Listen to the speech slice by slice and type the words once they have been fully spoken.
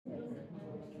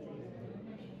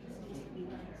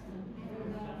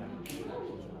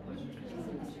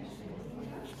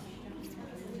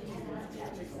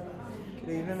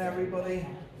Good evening, everybody.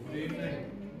 Good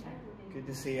evening. Good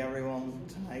to see everyone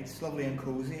tonight. It's lovely and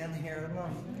cosy in here,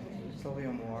 isn't it? It's lovely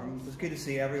and warm. It's good to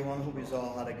see everyone. Hope you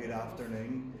all had a good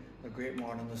afternoon, a great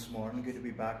morning this morning. Good to be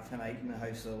back tonight in the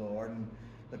house of the Lord, and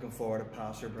looking forward to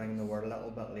Pastor bringing the word a little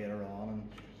bit later on and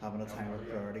having a time of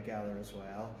prayer together as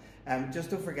well. Just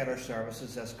don't forget our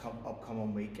services this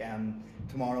upcoming week.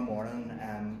 Tomorrow morning,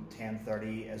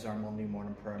 10:30 is our Monday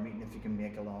morning prayer meeting. If you can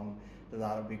make along to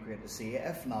that, it would be great to see you.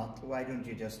 If not, why don't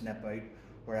you just nip out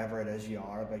wherever it is you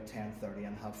are about 10:30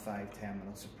 and have 5-10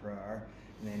 minutes of prayer,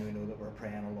 and then we know that we're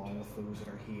praying along with those that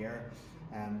are here.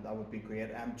 That would be great.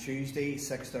 Tuesday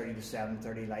 6:30 to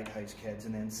 7:30 Lighthouse Kids,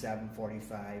 and then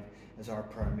 7:45 is our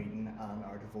prayer meeting and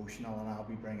our devotional, and I'll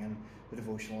be bringing the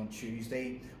devotional on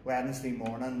Tuesday. Wednesday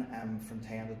morning from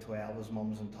 10 to 12 is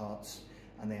Mums and Tots,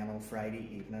 and then on Friday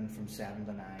evening from 7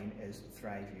 to 9 is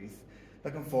Thrive Youth.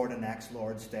 Looking forward to next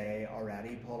Lord's Day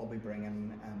already. Paul will be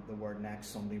bringing the word next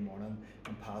Sunday morning,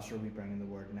 and Pastor will be bringing the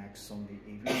word next Sunday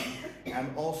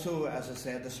evening. Also, as I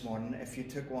said this morning, if you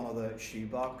took one of the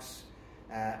shoebox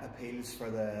appeals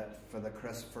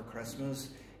for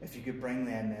Christmas, if you could bring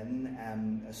them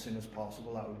in as soon as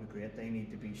possible, that would be great. They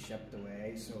need to be shipped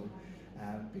away, so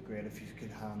it'd be great if you could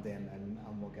hand them in,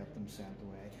 and we'll get them sent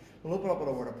away. We'll open up with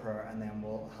a word of prayer, and then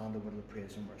we'll hand over to the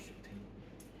praise and worship team.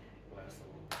 Bless the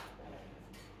Lord.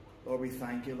 Lord, we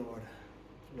thank you, Lord.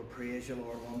 We praise you,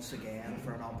 Lord, once again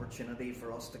for an opportunity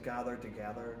for us to gather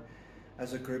together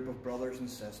as a group of brothers and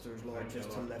sisters, Lord, just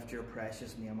to lift your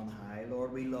precious name on high.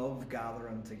 Lord, we love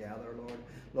gathering together, Lord.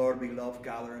 Lord, we love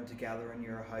gathering together in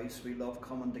your house. We love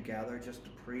coming together just to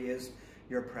praise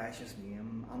your precious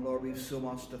name. And Lord, we have so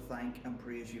much to thank and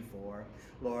praise you for.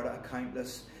 Lord,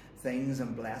 countless things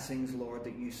and blessings, Lord,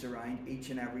 that you surround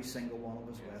each and every single one of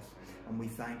us with. And we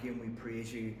thank you and we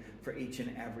praise you for each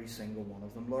and every single one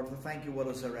of them. Lord, we thank you what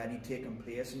has already taken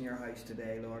place in your house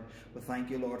today, Lord. We thank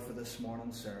you, Lord, for this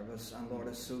morning's service. And Lord,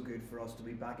 it's so good for us to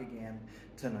be back again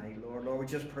tonight, Lord. Lord, we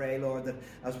just pray, Lord, that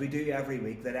as we do every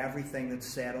week, that everything that's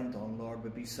said and done, Lord,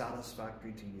 would be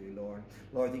satisfactory to you, Lord.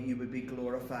 Lord, that you would be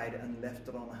glorified and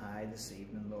lifted on high this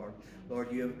evening, Lord.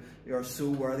 Lord, you are so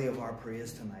worthy of our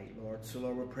praise tonight, Lord. So,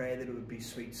 Lord, we pray that it would be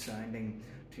sweet sounding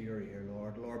to your ear,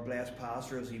 Lord. Lord, bless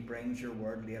Pastor as he brings your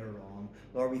word later on.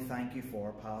 Lord, we thank you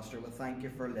for Pastor. We thank you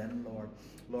for Lynn, Lord.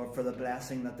 Lord, for the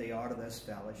blessing that they are to this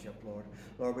fellowship, Lord.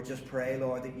 Lord, we just pray,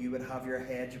 Lord, that you would have your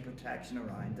hedge of protection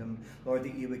around them. Lord,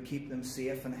 that you would keep them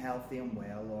safe and healthy and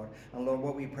well, Lord. And Lord,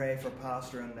 what we pray for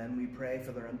Pastor and Lynn, we pray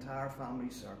for their entire family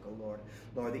circle, Lord.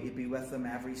 Lord, that you'd be with them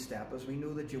every step, as we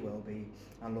know that you will be.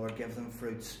 And Lord, give them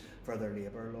fruits for their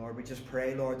labour, Lord. We just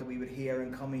pray, Lord, that we would hear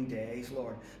in coming days,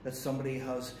 Lord, that somebody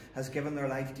has given their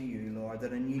life to you, Lord,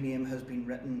 that a new name has been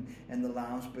written in the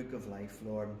Lamb's Book of Life,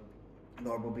 Lord.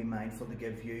 Lord, we'll be mindful to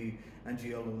give you and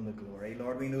you alone the glory.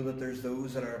 Lord, we know that there's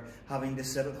those that are having to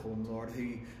sit at home, Lord,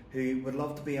 who would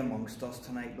love to be amongst us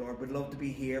tonight, Lord, would love to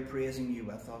be here praising you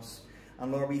with us.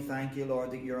 And Lord, we thank you,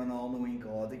 Lord, that you're an all-knowing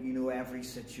God, that you know every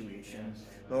situation. Yes.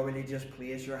 Lord, will you just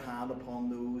place your hand upon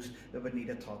those that would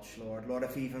need a touch, Lord. Lord,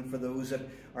 if even for those that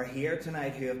are here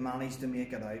tonight who have managed to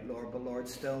make it out, Lord, but Lord,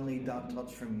 still need that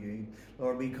touch from you.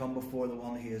 Lord, we come before the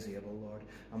one who is able, Lord.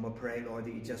 And we pray, Lord,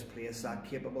 that you just place that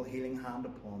capable healing hand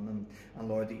upon them. And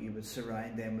Lord, that you would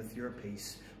surround them with your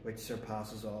peace, which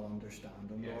surpasses all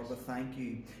understanding. Yes. Lord, we thank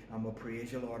you and we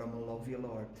praise you, Lord, and we love you,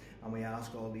 Lord. And we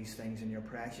ask all these things in your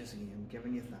precious name,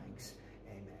 giving you thanks.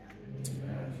 Amen.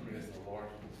 Amen. Praise the Lord.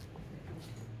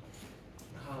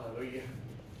 Hallelujah.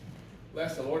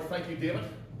 Bless the Lord. Thank you, David.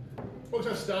 Folks,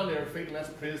 let's stand there feet and let's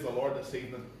praise the Lord this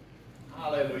evening.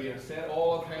 Hallelujah. Say it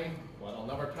all the time. Well, I'll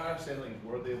never tire saying he's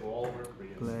worthy of all our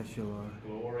praise. Bless you, Lord.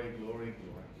 Glory, glory,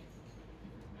 glory.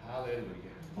 Hallelujah.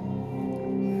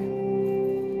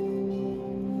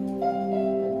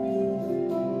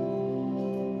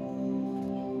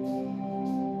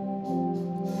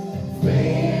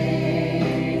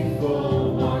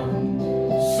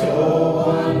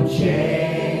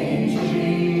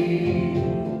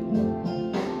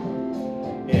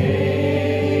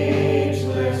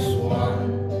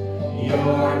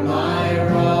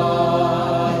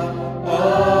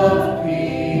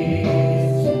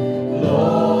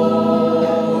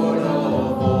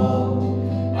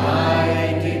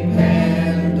 Depend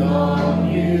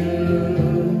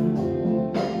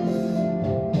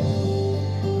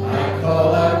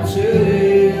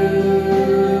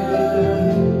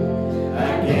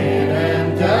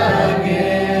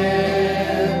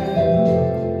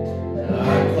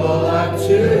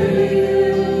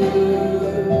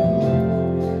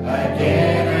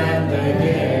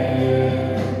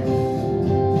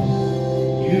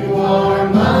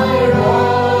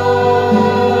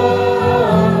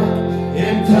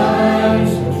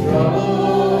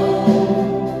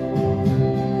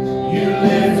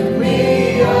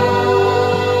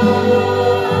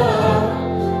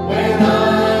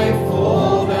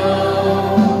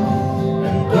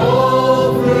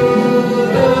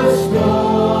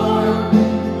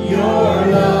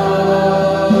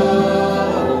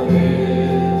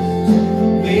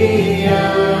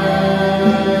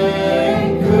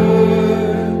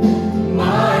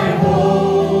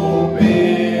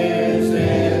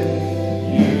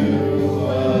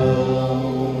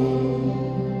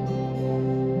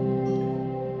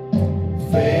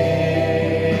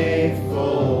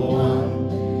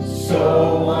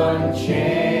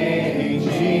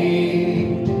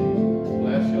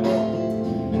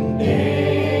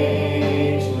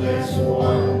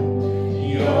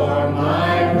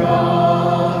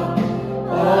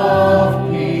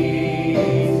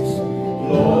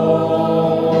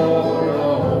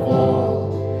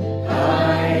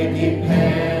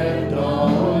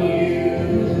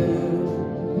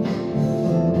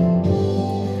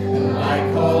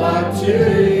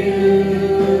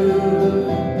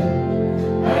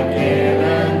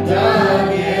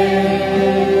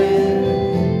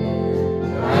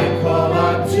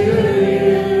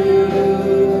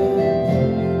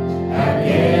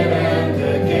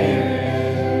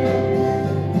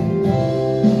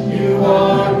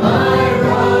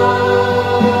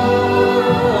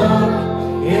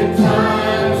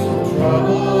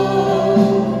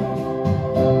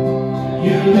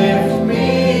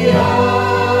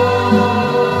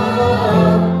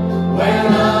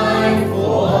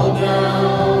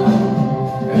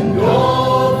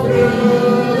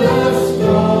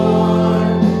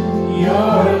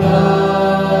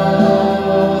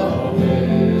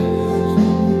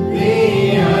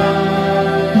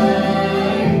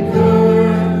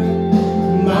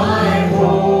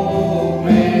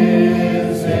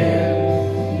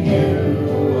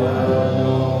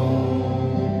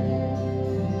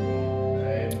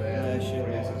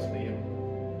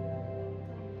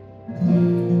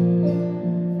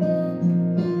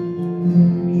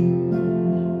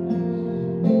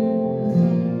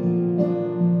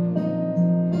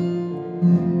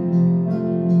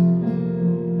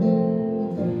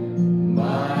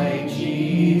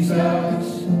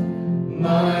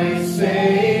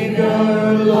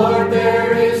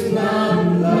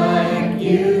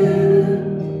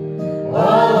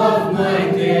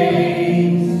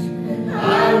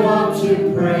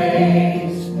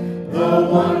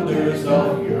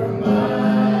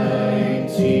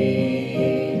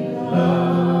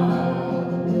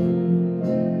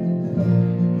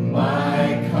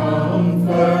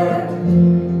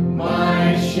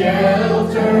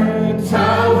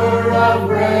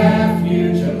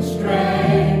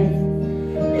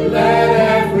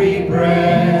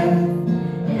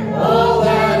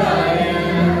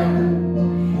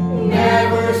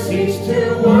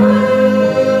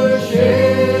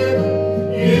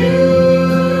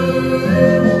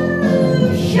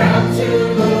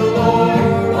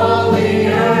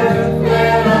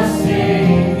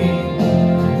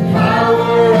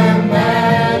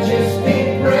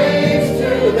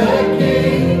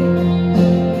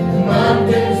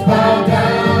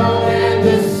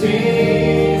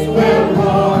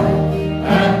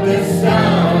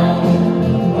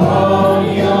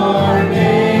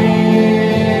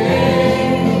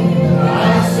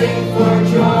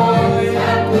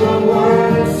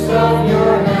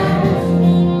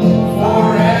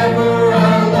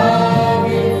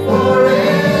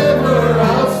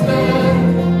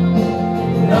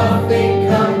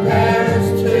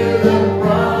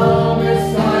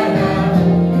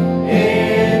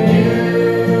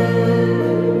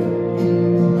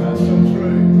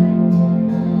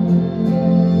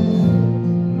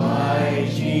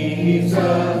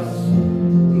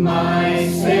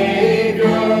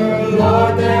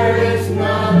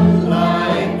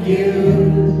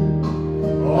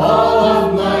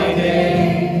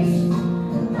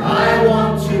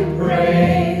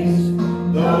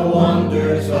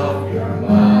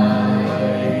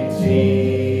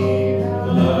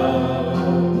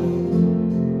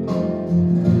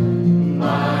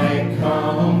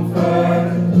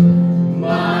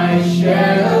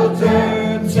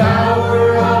Shelter,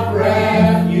 tower of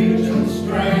refuge and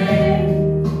strength.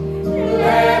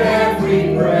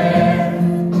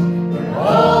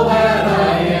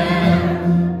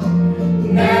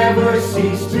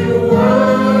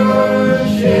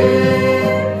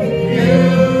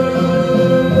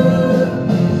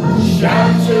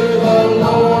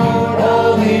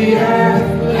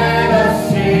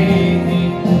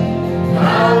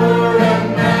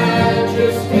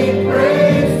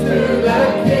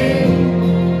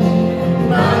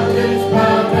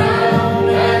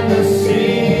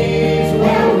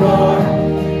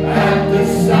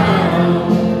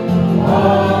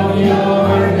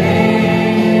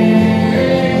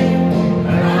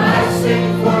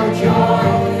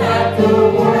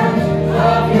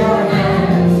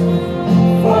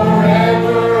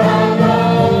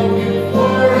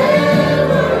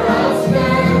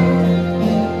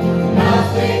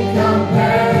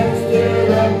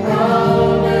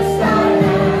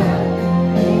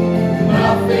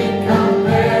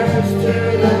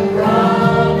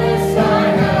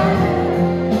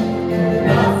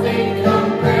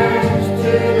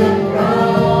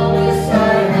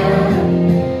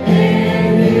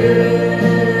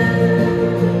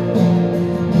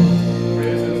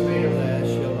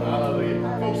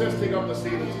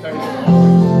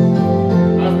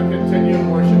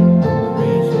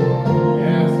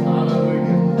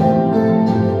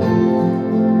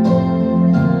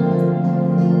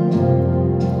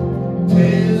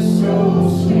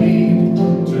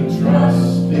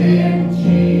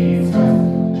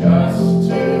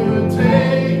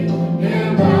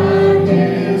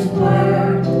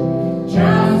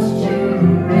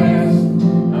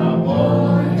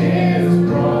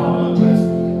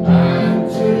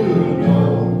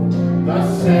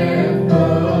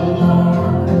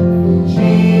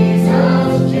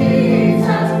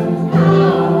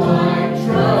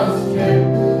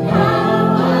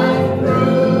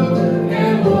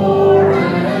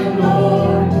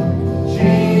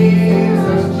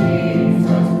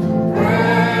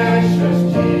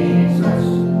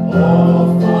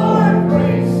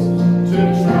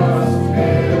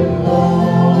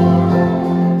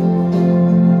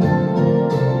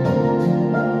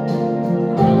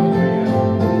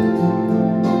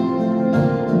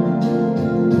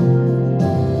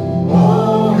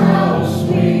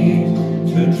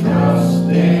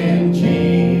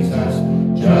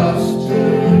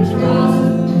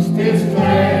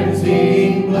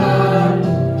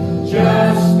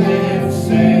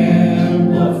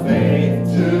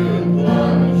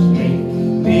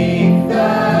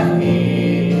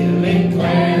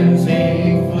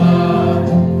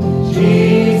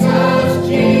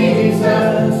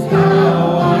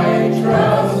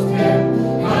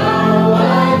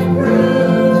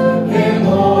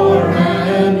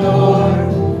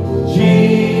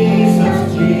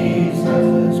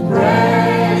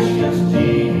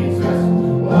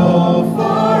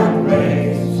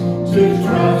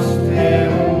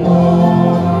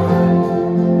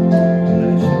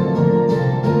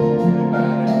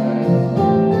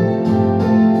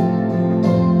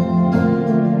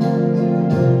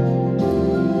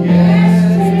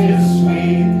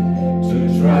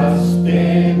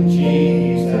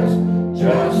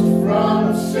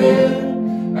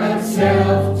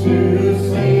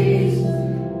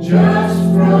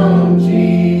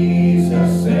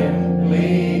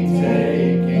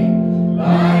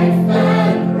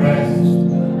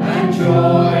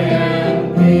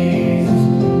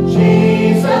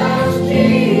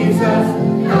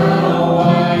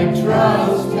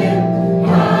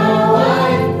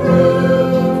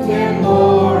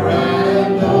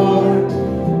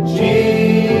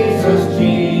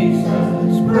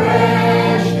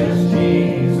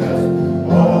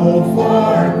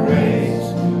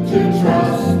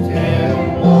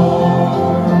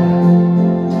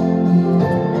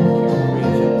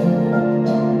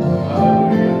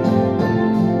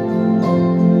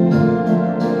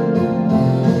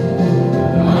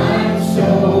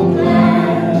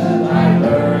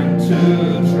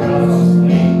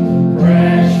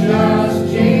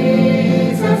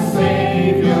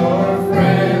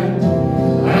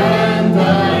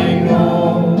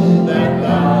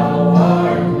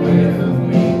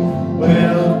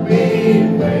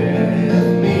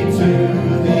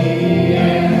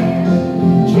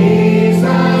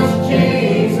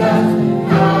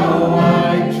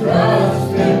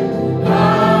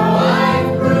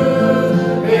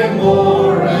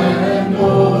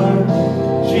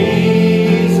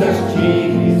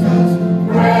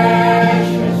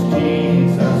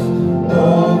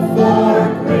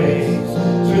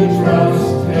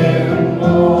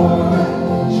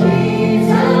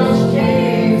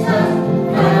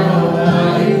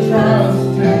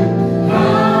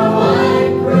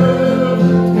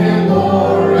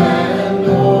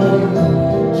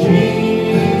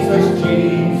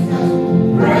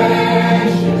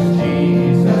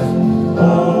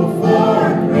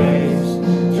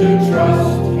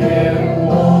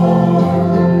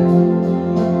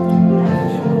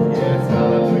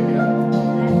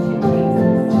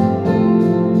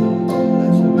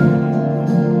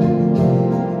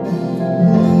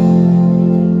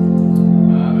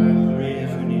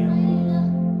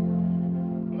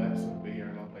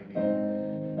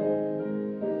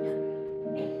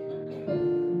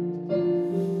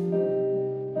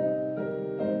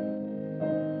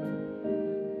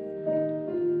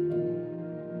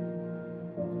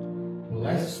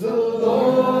 Bless the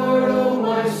Lord, O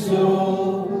my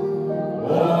soul,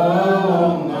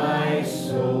 O my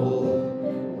soul,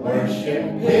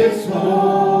 worship His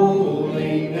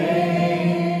holy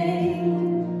name.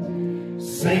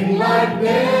 Sing like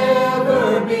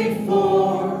never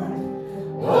before,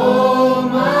 O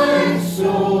my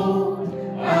soul,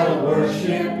 I'll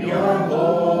worship your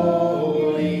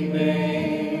holy name.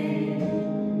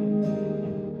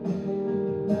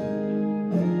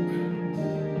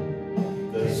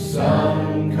 The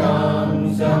sun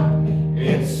comes up,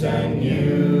 it's a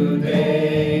new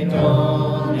day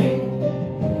dawning.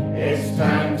 It's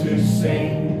time to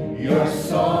sing your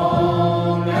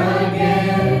song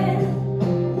again.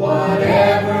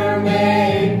 Whatever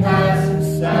may pass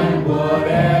and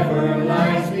whatever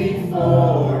lies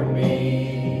before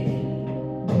me,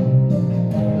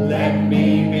 let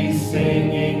me be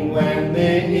singing when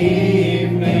the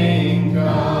evening comes.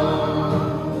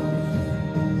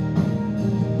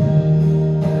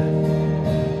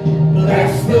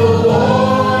 Bless the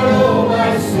Lord, O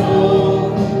my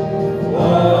soul, O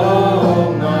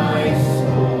my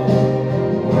soul,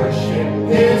 worship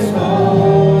His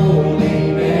holy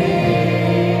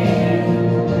name.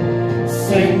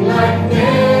 Sing like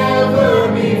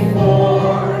never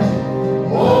before,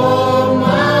 O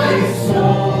my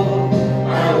soul,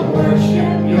 I'll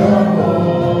worship your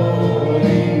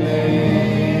holy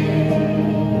name.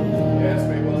 Yes,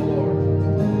 we will, Lord.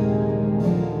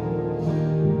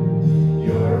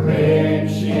 You're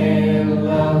rich in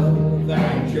love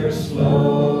and you're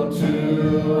slow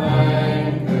to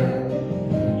anger.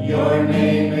 Your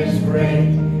name is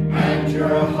great and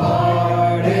your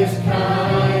heart is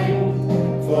kind.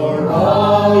 For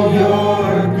all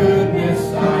your goodness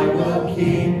I will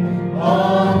keep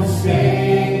on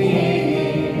singing.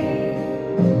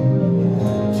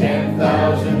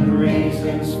 10,000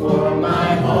 reasons for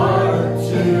my heart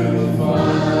to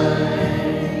find.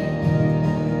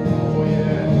 Oh,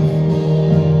 yeah.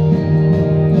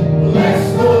 Bless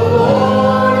the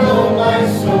Lord, O my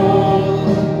soul,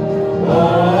 O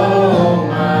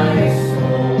my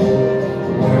soul,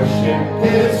 worship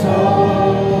His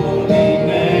holy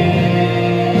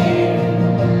name.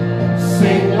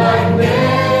 Sing like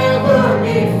never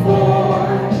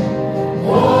before,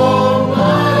 O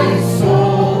my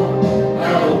soul,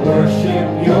 I'll worship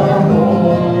your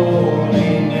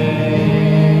holy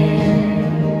name.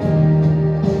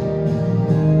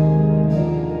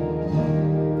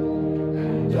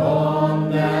 And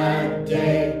on that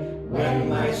day when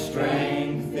my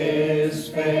strength is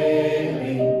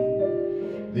failing,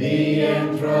 the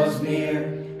end draws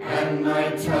near and my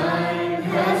time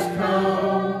has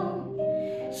come,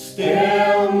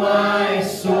 still my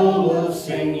soul will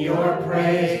sing your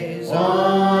praise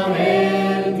unending.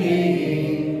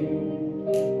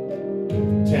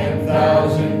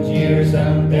 10,000 years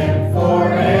and then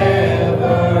forevermore.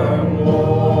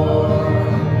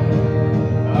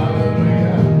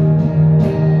 Hallelujah.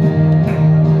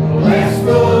 Bless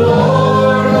the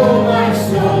Lord, O my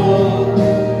soul,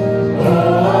 O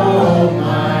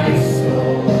my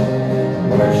soul,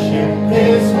 worship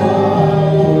His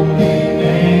holy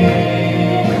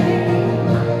name.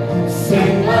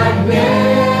 Sing like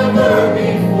never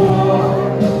before,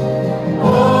 O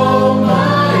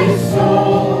my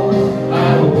soul,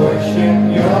 I'll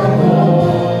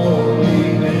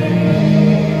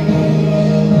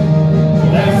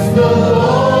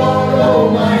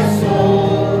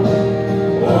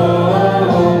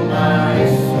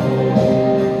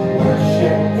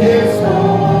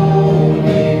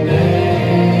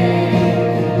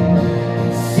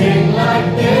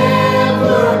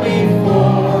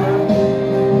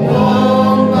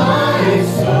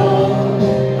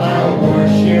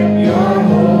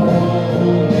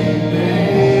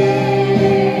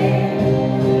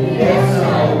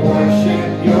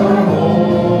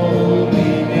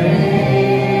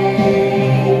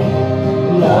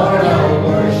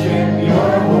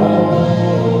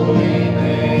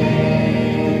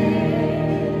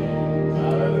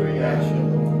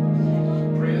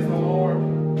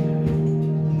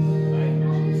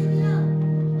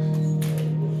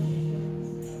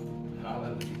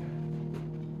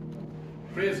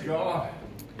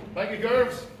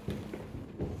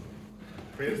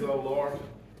Praise the Lord.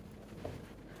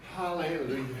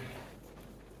 Hallelujah.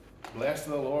 Bless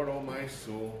the Lord, O my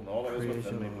soul, and all that is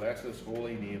within me. Bless his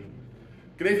holy name.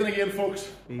 Good evening again,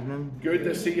 folks. Evening. Good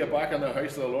to see you back in the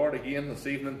house of the Lord again this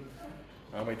evening.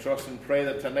 And we trust and pray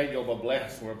that tonight you'll be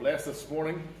blessed. We're blessed this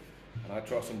morning, and I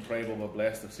trust and pray we'll be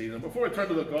blessed this evening. Before we turn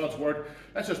to God's Word,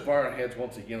 let's just bow our heads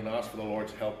once again and ask for the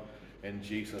Lord's help in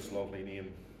Jesus' lovely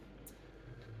name.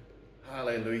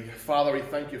 Hallelujah. Father, we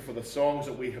thank you for the songs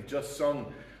that we have just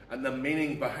sung and the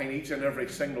meaning behind each and every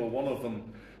single one of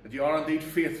them. That you are indeed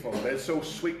faithful. It is so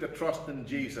sweet to trust in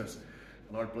Jesus.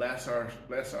 And Lord, bless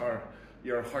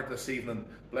your heart this evening.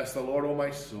 Bless the Lord, O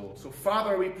my soul. So,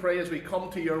 Father, we pray as we come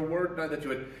to your word now that you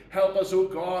would help us, O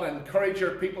God, and encourage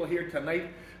your people here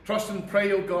tonight. Trust and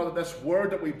pray, O God, that this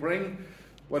word that we bring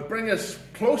would bring us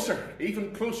closer,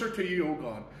 even closer to you, O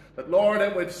God. That, Lord,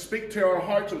 it would speak to our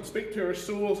hearts, it would speak to our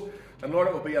souls, and, Lord,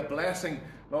 it would be a blessing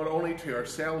not only to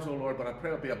ourselves, O Lord, but I pray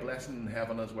it would be a blessing in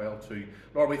heaven as well, too.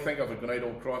 Lord, we think of it going out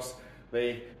across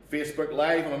the Facebook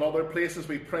Live and in other places.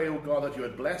 We pray, O God, that you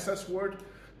would bless this word.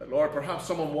 That, Lord, perhaps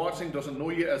someone watching doesn't know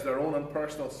you as their own and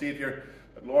personal Saviour.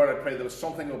 But, Lord, I pray there was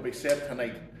something that would be said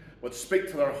tonight, would speak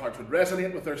to their hearts, would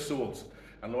resonate with their souls.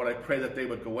 And, Lord, I pray that they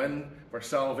would go in for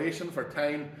salvation, for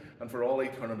time, and for all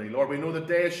eternity. Lord, we know the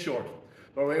day is short.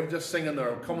 Lord, we were just singing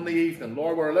there, come the evening.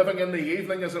 Lord, we're living in the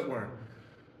evening, as it were.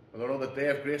 And Lord, the day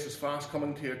of grace is fast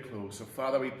coming to a close. So,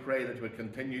 Father, we pray that you would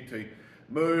continue to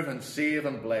move and save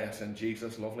and bless in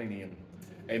Jesus' lovely name.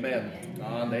 Amen.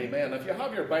 And amen. If you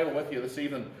have your Bible with you this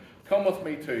evening, come with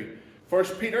me to 1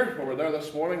 Peter, where we're there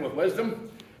this morning with wisdom.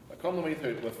 Come with me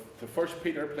to 1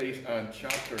 Peter, please, and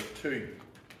chapter 2.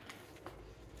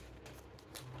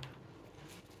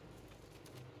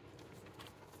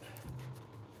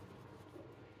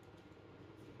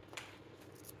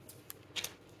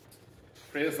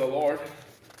 Praise the Lord.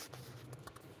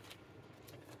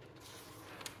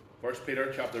 1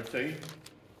 Peter chapter 2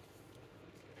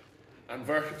 and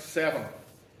verse 7.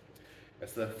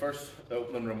 It's the first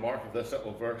opening remark of this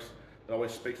little verse that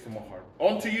always speaks to my heart.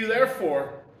 Unto you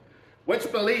therefore,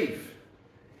 which believe,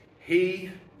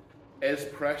 he is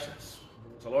precious.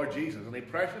 It's the Lord Jesus, isn't he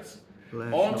precious?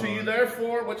 Unto you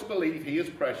therefore, which believe, he is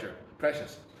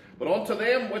precious. But unto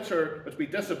them which be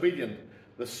disobedient,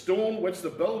 the stone which the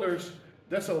builders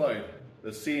disallowed,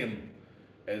 the same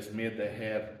is made the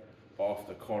head of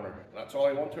the corner. That's all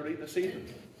I want to read this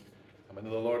evening. I mean,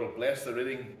 the Lord will bless the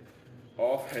reading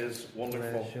of his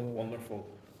wonderful, wonderful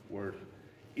word.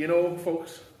 You know,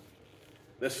 folks,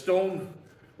 the stone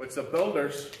which the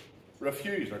builders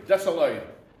refused or disallowed,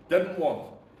 didn't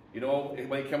want. You know,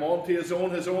 when he came on to his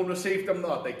own received him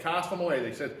not. They cast him away.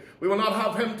 They said, we will not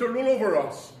have him to rule over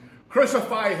us.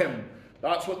 Crucify him.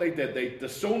 That's what they did. They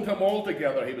disowned him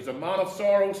altogether. He was a man of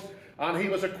sorrows, and he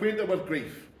was acquainted with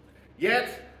grief.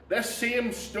 Yet, this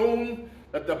same stone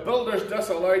that the builders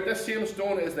disallowed, this same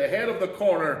stone is the head of the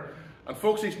corner. And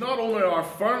folks, he's not only our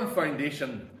firm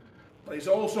foundation, but he's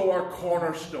also our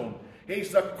cornerstone.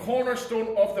 He's the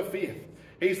cornerstone of the faith.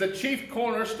 He's the chief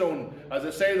cornerstone. As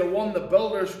I say, the one the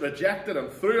builders rejected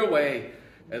and threw away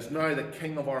is now the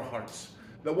king of our hearts.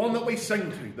 The one that we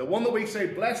sing to. The one that we say,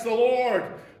 bless the Lord,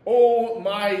 O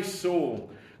my soul.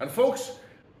 And folks,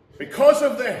 because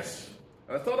of this,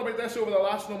 and I thought about this over the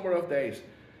last number of days,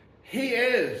 he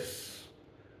is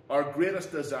our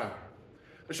greatest desire.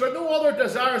 There's like no other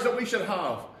desires that we should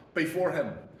have before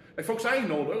him. Like, folks, I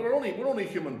know that we're only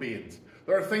human beings.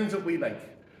 There are things that we like,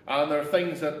 and there are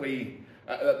things that we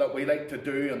like to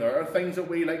do, and there are things that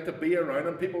we like to be around,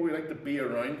 and people we like to be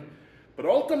around. But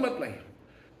ultimately,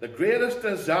 the greatest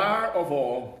desire of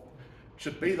all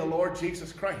should be the Lord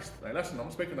Jesus Christ. Now listen, I'm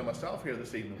speaking to myself here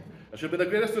this evening. It should be the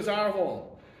greatest desire of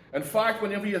all. In fact,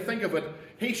 whenever you think of it,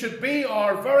 he should be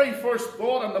our very first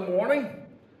thought in the morning,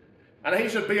 and he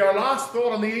should be our last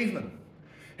thought in the evening.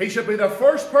 He should be the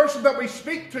first person that we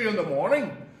speak to in the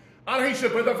morning, and he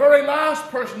should be the very last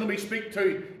person that we speak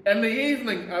to in the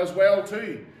evening as well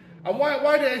too. And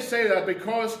why do I say that?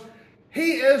 Because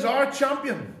he is our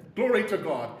champion. Glory to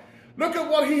God. Look at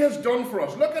what he has done for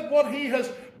us. Look at what he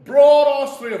has brought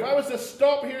us through. If I was to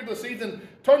stop here this evening,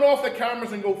 turn off the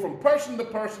cameras and go from person to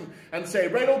person and say,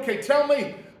 right, okay, tell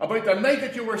me about the night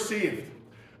that you were saved.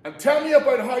 And tell me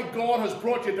about how God has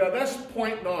brought you to this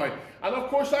point now. And of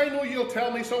course, I know you'll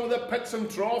tell me some of the pits and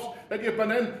troughs that you've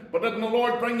been in, but didn't the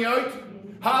Lord bring you out?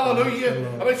 Hallelujah.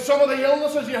 About some of the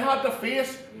illnesses you had to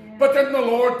face, but didn't the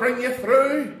Lord bring you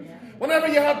through? Whenever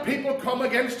you had people come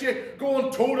against you,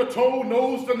 going toe to toe,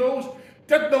 nose to nose,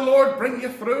 didn't the Lord bring you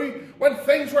through? When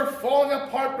things were falling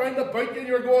apart round about you and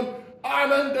you were going,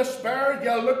 I'm in despair,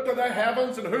 you looked to the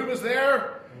heavens and who was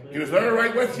there? He was there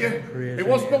right with you. He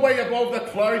wasn't away above the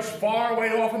clouds, far away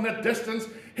off in the distance.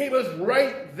 He was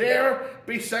right there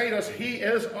beside us. He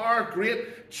is our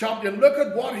great champion. Look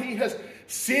at what he has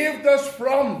saved us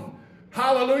from.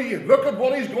 Hallelujah. Look at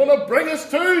what he's going to bring us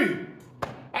to.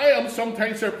 I am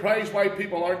sometimes surprised why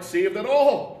people aren't saved at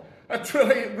all. It's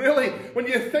really, when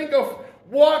you think of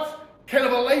what kind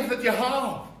of a life that you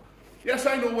have. Yes,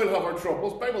 I know we'll have our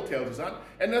troubles. The Bible tells us that.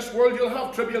 In this world you'll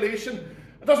have tribulation.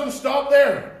 It doesn't stop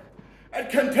there. It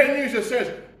continues, it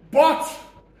says, but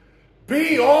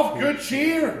be of good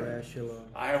cheer.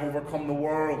 I have overcome the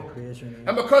world.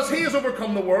 And because he has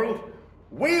overcome the world,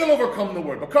 we'll overcome the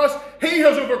world. Because he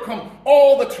has overcome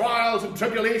all the trials and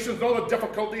tribulations and all the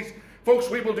difficulties, folks,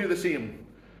 we will do the same.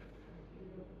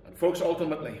 And folks,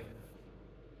 ultimately,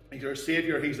 he's our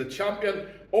Saviour. He's the champion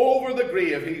over the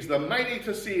grave. He's the mighty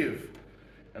to save.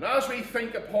 And as we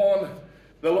think upon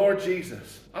the Lord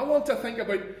Jesus, I want to think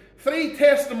about 3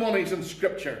 testimonies in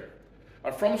Scripture,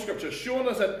 or from Scripture, showing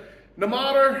us that no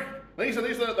matter, these are my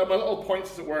little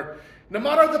points as it were, no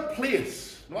matter the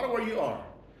place, no matter where you are,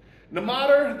 no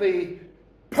matter the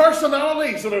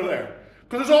personalities that are there,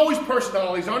 because there's always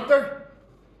personalities, aren't there?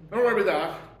 Don't worry about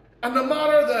that. And no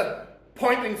matter the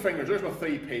pointing fingers, there's my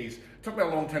 3 P's. It took me a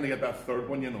long time to get that third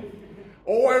one, you know.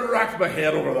 Oh, I racked my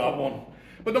head over that one.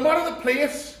 But no matter the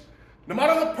place, no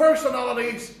matter the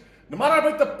personalities, no matter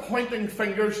about the pointing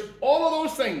fingers, all of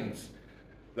those things,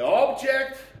 the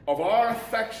object of our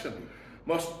affection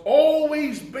must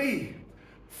always be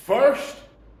first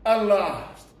and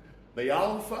last, the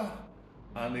Alpha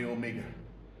and the Omega.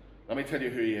 Let me tell you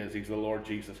who he is. He's the Lord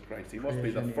Jesus Christ. He must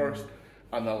be the first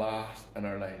and the last in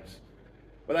our lives.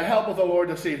 With the help of the Lord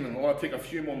this evening, I want to take a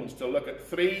few moments to look at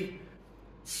 3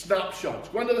 snapshots.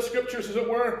 Go into the Scriptures, as it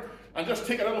were, and just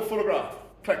take a little photograph.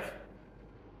 Click.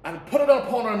 And put it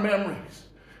upon our memories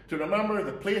to remember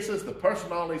the places, the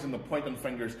personalities, and the pointing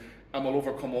fingers, and we'll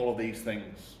overcome all of these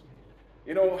things.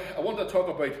 You know, I want to talk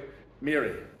about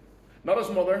Mary. Not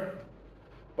his mother,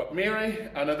 but Mary.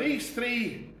 And these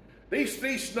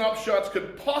three snapshots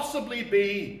could possibly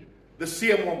be the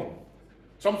same woman.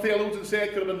 Some theologians say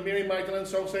it could have been Mary Magdalene,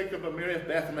 some say it could have been Mary of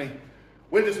Bethany.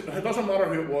 It doesn't matter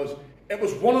who it was. It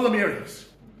was one of the Marys.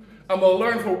 And we'll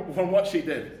learn from what she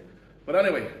did. But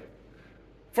anyway,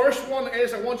 first one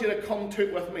is, I want you to come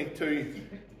with me to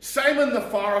Simon the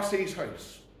Pharisee's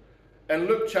house in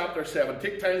Luke chapter 7.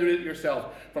 Take time to read it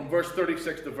yourself from verse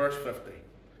 36 to verse 50.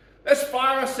 This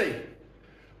Pharisee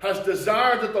has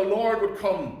desired that the Lord would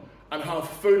come and have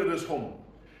food at his home.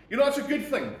 You know, it's a good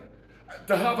thing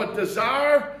to have a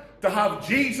desire to have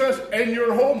Jesus in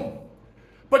your home.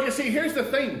 But you see, here's the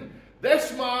thing.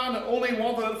 This man only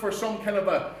wanted it for some kind of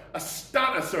a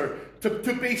status, or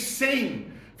to be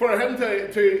seen. For him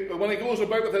to when he goes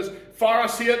about with his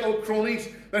Pharisaical cronies,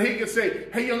 that he could say,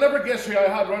 hey, you'll never guess who I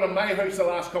had around in my house the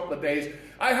last couple of days.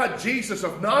 I had Jesus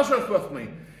of Nazareth with me.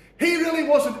 He really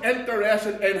wasn't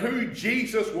interested in who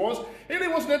Jesus was. He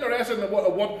really wasn't interested in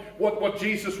what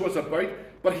Jesus was about.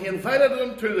 But he invited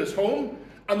him to his home,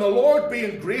 and the Lord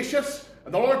being gracious,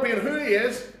 and the Lord being who he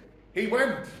is, he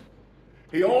went.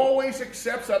 He always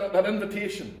accepts that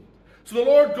invitation. So the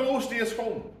Lord goes to his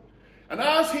home. And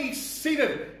as he's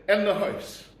seated in the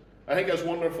house, I think it's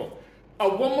wonderful. A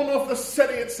woman of the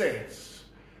city, it says.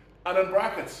 And in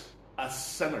brackets, a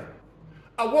sinner.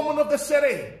 A woman of the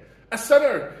city. A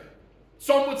sinner.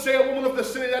 Some would say a woman of the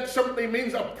city, that simply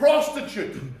means a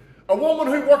prostitute. A woman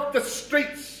who worked the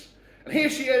streets. And here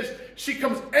she is. She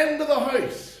comes into the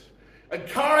house. And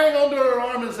carrying under her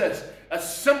arm is this. A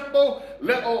simple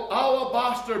little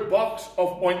alabaster box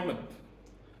of ointment.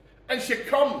 And she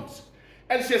comes.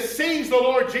 And she sees the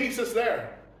Lord Jesus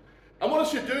there. And what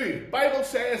does she do? The Bible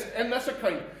says in this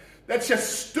account that she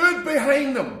stood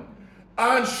behind him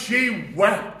and she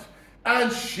wept.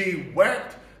 And she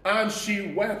wept. And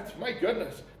she wept. My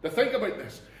goodness. To think about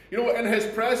this. You know, in his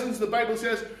presence, the Bible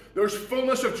says there's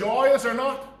fullness of joy, is there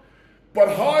not?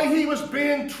 But how he was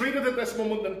being treated at this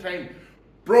moment in time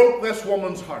broke this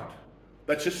woman's heart.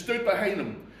 That she stood behind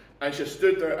him. And she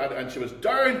stood there and she was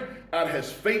down at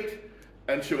his feet.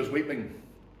 And she was weeping.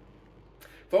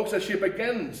 Folks, as she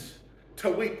begins to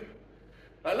weep.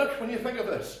 Now look, when you think of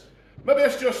this, maybe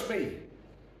it's just me,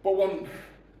 but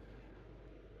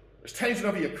there's times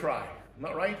whenever you cry, isn't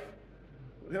that right?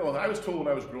 You know, I was told when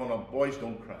I was growing up, boys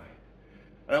don't cry.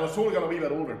 And I was told when I got a wee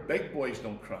bit older, big boys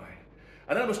don't cry.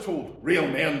 And I was told, real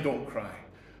men don't cry.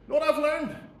 You know what I've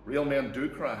learned? Real men do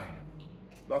cry.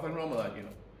 Nothing wrong with that, you know.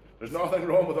 There's nothing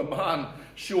wrong with a man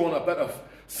showing a bit of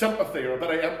sympathy or a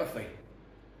bit of empathy.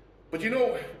 But you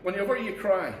know, whenever you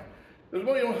cry, there's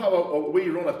when you don't have a wee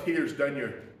run of tears down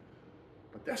your.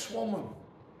 But this woman,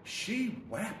 she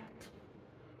wept.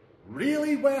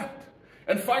 Really wept.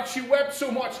 In fact, she wept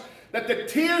so much that the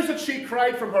tears that she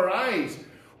cried from her eyes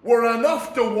were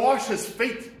enough to wash his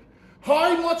feet.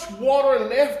 How much water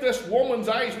left this woman's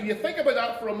eyes? When you think about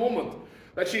that for a moment,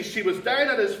 that she was down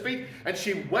at his feet and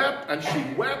she wept and she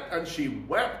wept and she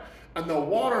wept, and the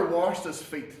water washed his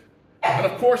feet. And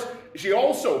of course, she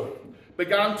also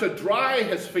began to dry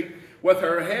his feet with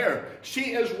her hair.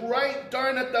 She is right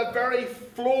down at the very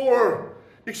floor.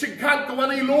 She can't go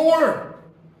any lower.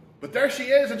 But there she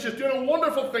is, and she's doing a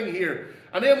wonderful thing here.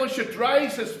 And then when she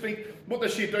dries his feet, what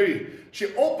does she do?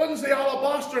 She opens the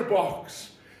alabaster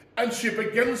box and she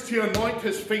begins to anoint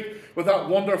his feet with that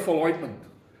wonderful ointment.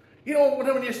 You know,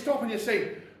 when you stop and you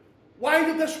say, why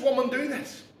did this woman do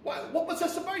this? What was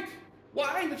this about?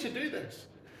 Why did she do this?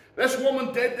 This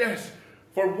woman did this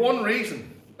for one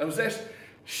reason. It was this: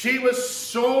 she was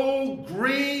so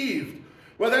grieved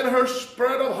within her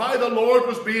spirit of how the Lord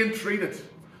was being treated.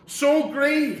 So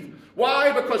grieved.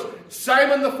 Why? Because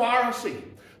Simon the Pharisee,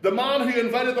 the man who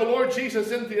invited the Lord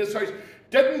Jesus into his house,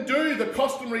 didn't do the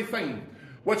customary thing,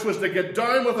 which was to get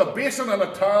down with a basin and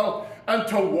a towel and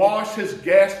to wash his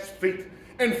guests' feet.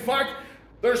 In fact,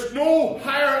 there's no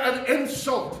higher an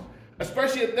insult,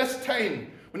 especially at this time,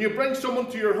 when you bring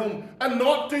someone to your home and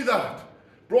not do that.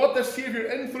 Brought the Saviour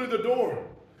in through the door,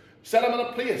 set him in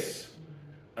a place,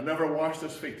 and never washed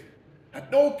his feet.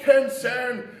 Had no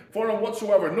concern for him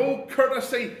whatsoever, no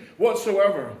courtesy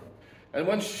whatsoever. And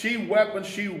when she wept, when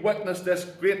she witnessed this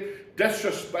great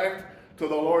disrespect to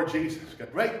the Lord Jesus,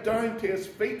 got right down to his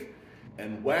feet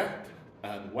and wept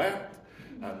and wept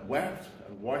and wept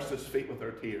and washed his feet with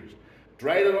her tears,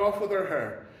 dried it off with her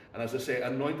hair, and as I say,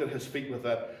 anointed his feet with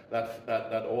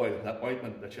that oil, that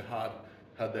ointment that she had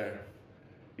there.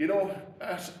 You know,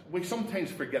 we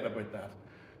sometimes forget about that.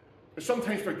 We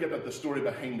sometimes forget about the story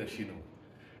behind this, you know.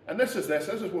 And this is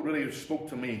what really spoke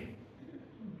to me.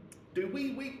 Do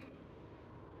we weep?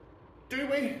 Do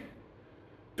we?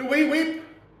 Do we weep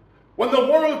when the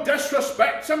world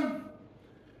disrespects him?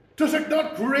 Does it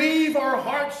not grieve our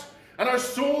hearts and our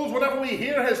souls whenever we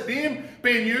hear his name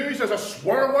being used as a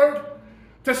swear word?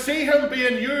 To see him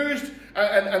being used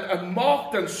and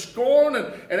mocked and scorned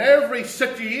in every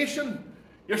situation.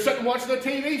 You're sitting watching the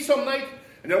TV some night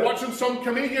and you're watching some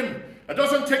comedian. It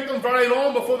doesn't take them very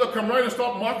long before they come round and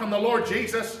start mocking the Lord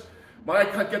Jesus. Man, I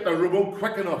can't get the remote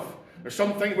quick enough. There's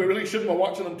some things we really shouldn't be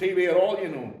watching on TV at all, you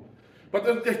know.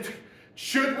 But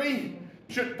should we?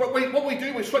 What we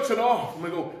do, we switch it off and we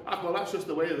go, well, that's just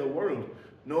the way of the world.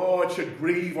 No, it should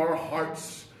grieve our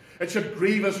hearts. It should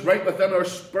grieve us right within our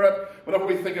spirit whenever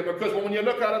we think of it. Because when you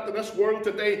look at it in this world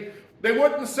today, they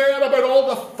wouldn't say it about all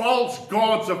the false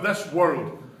gods of this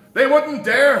world. They wouldn't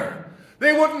dare.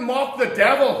 They wouldn't mock the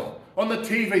devil on the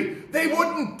TV. They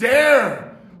wouldn't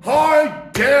dare. How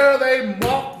dare they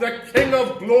mock the King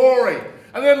of Glory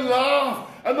and then laugh,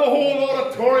 and the whole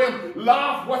auditorium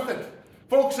laugh with it.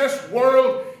 Folks, this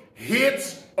world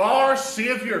hates our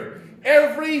Saviour.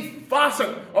 Every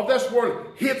facet of this world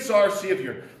hates our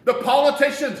Saviour. The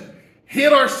politicians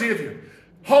hate our Saviour.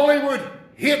 Hollywood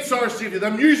hates our Saviour.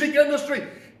 The music industry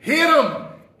hate him,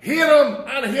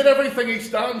 and hate everything he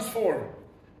stands for.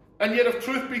 And yet, if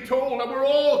truth be told, and we're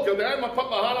all guilty, I'm going to put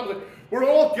my hand on it, we're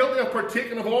all guilty of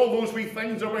partaking of all those wee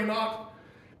things, are we not?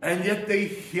 And yet they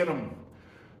hate him.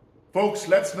 Folks,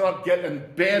 let's not get in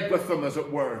bed with them, as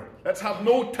it were. Let's have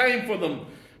no time for them.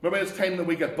 Maybe it's time that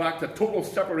we get back to total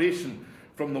separation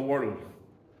from the world.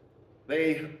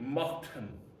 They mocked him.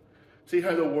 See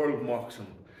how the world mocks him.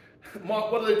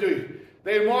 What do?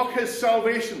 They mock his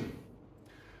salvation.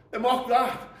 They mock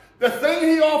that. The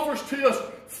thing he offers to us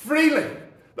freely.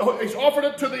 He's offered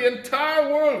it to the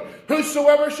entire world.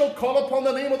 Whosoever shall call upon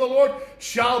the name of the Lord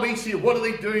shall be saved. What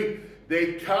do?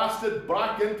 They cast it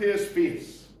back into his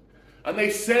face. And they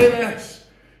say this: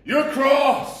 your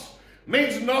cross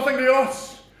means nothing to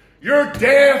us. Your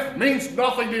death means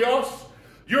nothing to us.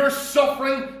 Your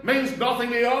suffering means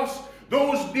nothing to us.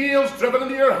 Those nails driven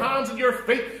into your hands and your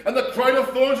feet and the crown of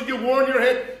thorns that you wore on your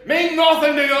head mean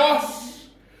nothing to us.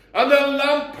 And they'll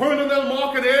lampoon and they'll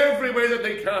mock it every way that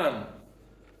they can.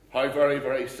 How very,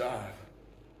 very sad.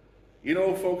 You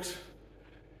know, folks,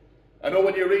 I know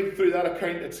when you read through that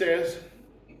account, it says,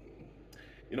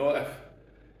 you know,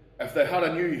 if they had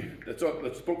a new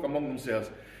that spoke among themselves,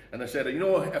 and they said, you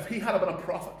know, if he had been a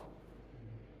prophet,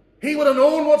 he would have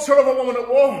known what sort of a woman it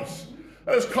was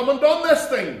that has come and done this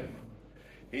thing.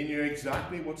 He knew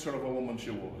exactly what sort of a woman she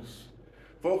was.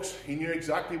 Folks, he knew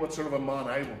exactly what sort of a man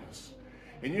I was.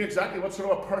 He knew exactly what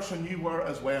sort of a person you were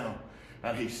as well.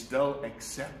 And he still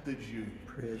accepted you.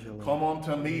 Praise you, Lord. Come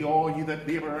unto me, all you that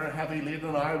labour and are heavy laden,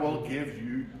 and I will give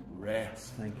you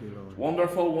rest. Thank you, Lord.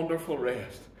 Wonderful, wonderful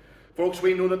rest. Folks,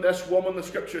 we know that this woman, the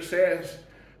scripture says,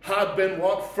 had been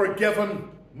what? Forgiven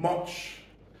much.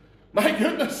 My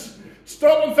goodness.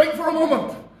 Stop and think for a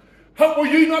moment. Were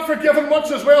you not forgiven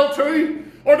much as well too?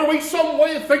 Or do we some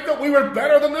way think that we were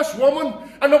better than this woman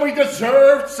and that we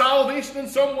deserved salvation in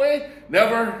some way?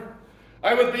 Never.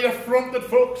 I would be affronted,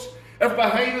 folks, if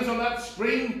behind us on that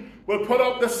screen we'll put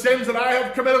up the sins that I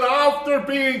have committed after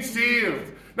being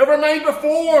saved. Never mind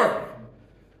before.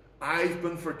 I've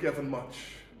been forgiven much.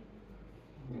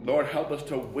 Lord, help us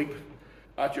to weep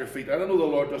at your feet. I don't know the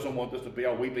Lord doesn't want us to be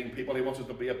a weeping people. He wants us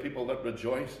to be a people that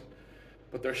rejoice.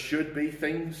 But there should be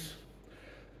things.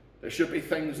 There should be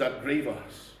things that grieve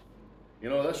us. You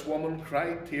know, this woman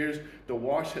cried tears to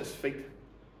wash his feet.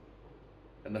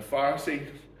 And the Pharisees,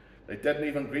 they didn't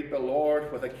even greet the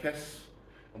Lord with a kiss.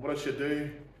 And what did she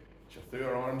do? She threw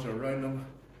her arms around him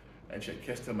and she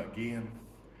kissed him again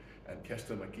and kissed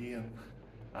him again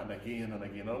and again and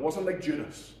again. And it wasn't like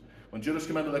Judas. When Judas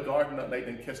came into the garden that night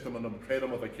and kissed him and prayed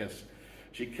him with a kiss,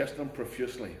 she kissed him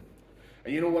profusely.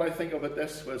 And you know what I think of it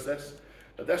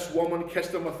that this woman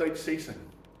kissed him without ceasing.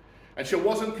 And she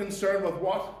wasn't concerned with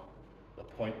what? The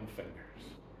pointing fingers.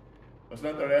 Wasn't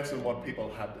interested in what people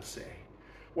had to say.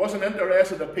 Wasn't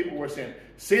interested that people were saying,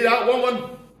 see that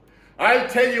woman? I'll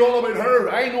tell you all about her.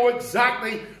 I know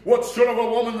exactly what sort of a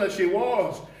woman that she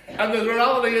was. And the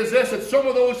reality is this, that some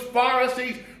of those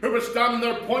Pharisees who were standing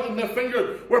there pointing their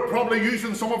finger were probably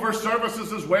using some of her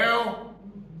services as well.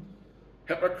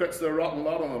 Hypocrites, the rotten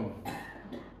lot of them.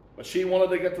 But she wanted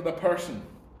to get to the person.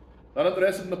 Not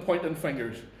interested in the pointing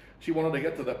fingers. She wanted to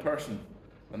get to the person.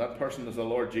 And that person is the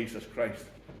Lord Jesus Christ.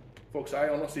 Folks, I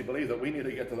honestly believe that we need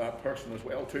to get to that person as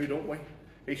well too, don't we?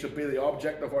 He should be the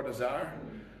object of our desire.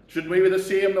 Should we be the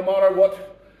same no matter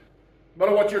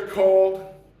what you're called?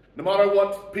 No matter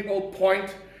what people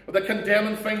point with the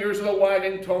condemning fingers or the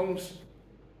wagging tongues?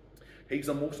 He's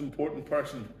the most important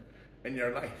person in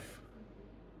your life.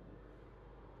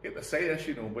 You hate to say this,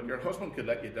 you know, but your husband could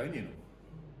let you down, you know.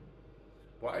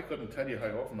 Well, I couldn't tell you how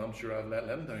often I'm sure I've let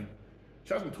him down.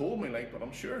 She hasn't told me, like, but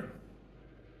I'm sure.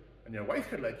 And your wife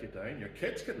could let you down. Your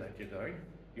kids could let you down.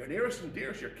 Your nearest and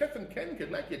dearest, your kith and kin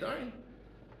could let you down.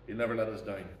 He'll never let us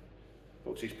down.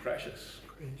 Folks, he's precious.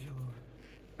 Praise you, Lord.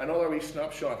 Another wee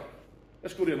snapshot.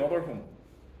 Let's go to another home.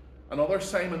 Another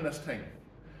Simon this time.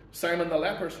 Simon the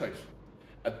leper's house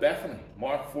at Bethany.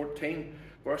 Mark 14,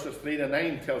 verses 3 to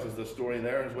 9 tells us the story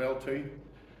there as well too.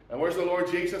 And where's the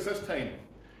Lord Jesus this time?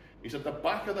 He's at the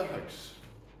back of the house.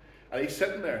 And he's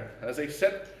sitting there. As they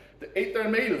sit to eat their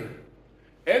meal,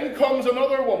 in comes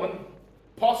another woman,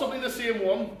 possibly the same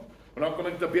one. We're not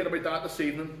going to debate about that this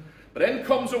evening. But in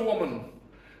comes a woman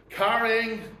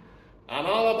carrying an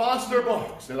alabaster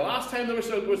box. Now, the last time there was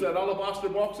an alabaster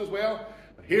box as well.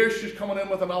 But here she's coming in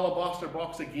with an alabaster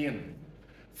box again.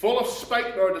 Full of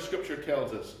spikenard, the scripture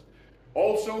tells us.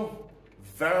 Also,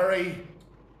 very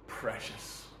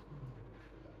precious.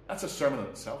 That's a sermon in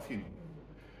itself, you know.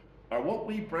 Are what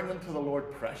we bring into the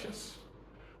Lord precious?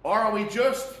 Or are we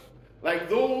just like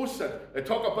those that they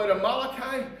talk about in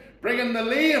Malachi, bringing the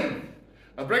lame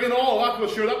and bringing all that? Well,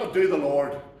 sure, that will do the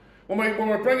Lord. When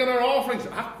we're bringing our offerings,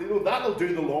 that'll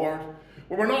do the Lord.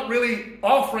 When we're not really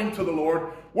offering to the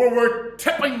Lord, where we're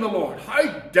tipping the Lord.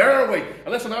 How dare we? And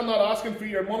listen, I'm not asking for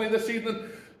your money this evening.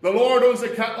 The Lord owns the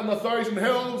cattle on 1,000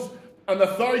 hills, and the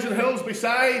 1,000 hills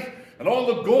beside, and all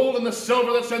the gold and the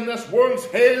silver that's in this world's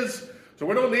His. So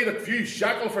we don't need a few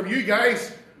shekel from you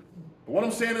guys. But what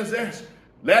I'm saying is this.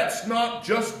 Let's not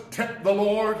just tip the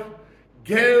Lord.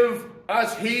 Give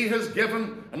as He has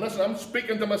given. And listen, I'm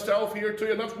speaking to myself here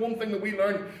too. And that's one thing that we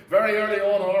learned very early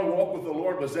on in our walk with the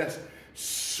Lord was this.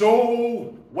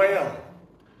 Sow well.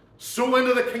 Sow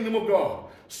into the kingdom of God.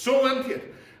 Sow into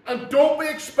it. And don't be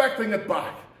expecting it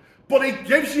back. But He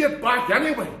gives you it back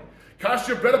anyway. Cast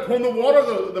your bread upon the water,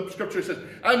 the scripture says,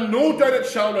 and no doubt it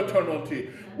shall return unto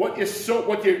you. What you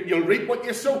sow, you'll reap what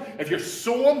you sow. If you're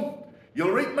sowing,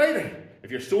 you'll reap mighty. If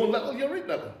you're sowing little, you'll reap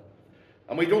little.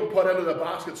 And we don't put into the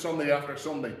basket Sunday after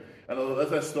Sunday. And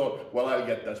this thought, well, I'll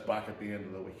get this back at the end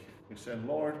of the week. We're saying,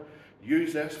 Lord,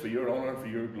 use this for your honor and for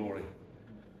your glory.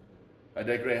 I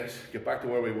digress. Get back to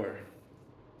where we were.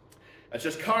 It's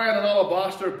just carrying an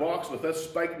alabaster box with this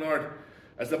spikenard,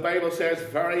 as the Bible says,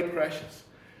 very precious.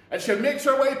 And she makes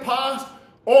her way past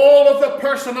all of the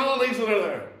personalities that are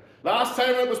there. Last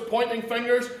time it was pointing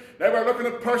fingers. Now we're looking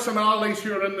at personalities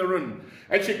who are in the room.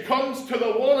 And she comes to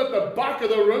the one at the back of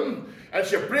the room, and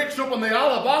she breaks open the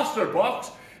alabaster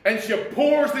box, and she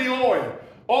pours the oil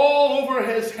all over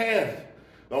his head.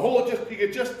 The whole, you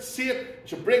could just see it.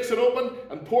 She breaks it open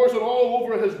and pours it all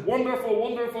over his wonderful,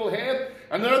 wonderful head.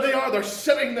 And there they are. They're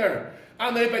sitting there.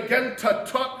 And they begin to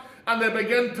tut. And they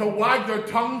begin to wag their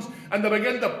tongues. And they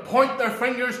begin to point their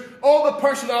fingers. All the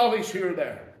personalities who are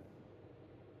there.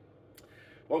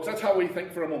 Folks, that's how we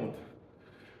think for a moment.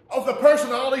 Of the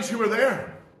personalities who were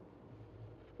there.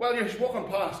 Well, you're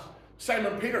walking past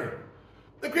Simon Peter,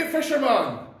 the great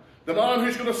fisherman. The man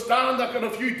who's going to stand up in a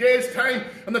few days' time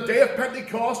on the day of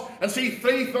Pentecost and see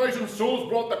 3,000 souls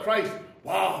brought to Christ.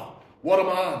 Wow, what a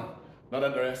man. Not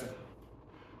interested.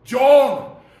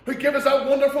 John, who gave us that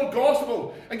wonderful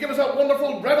gospel and gave us that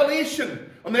wonderful revelation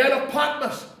on the Isle of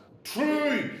Patmos.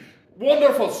 True,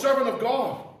 wonderful servant of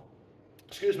God.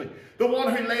 Excuse me. The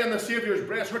one who lay in the Saviour's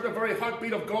breast, heard the very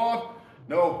heartbeat of God.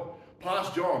 No,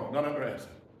 past John, not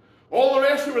interested. All the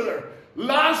rest who were there.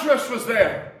 Lazarus was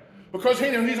there. Because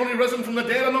he's only risen from the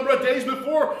dead a number of days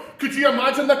before. Could you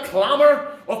imagine the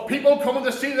clamour of people coming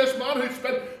to see this man who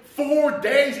spent 4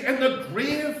 days in the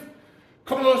grave?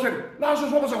 Coming along and saying,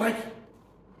 Lazarus, what was it like?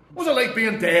 What was it like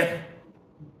being dead?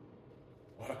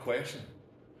 What a question.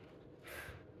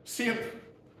 Saint,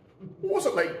 what was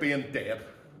it like being dead?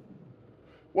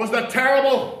 Was it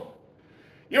terrible?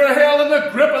 You were held in the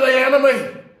grip of the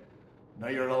enemy. Now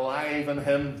you're alive in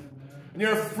him. And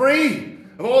you're free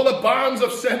of all the bands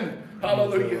of sin.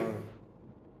 Hallelujah.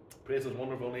 Praise his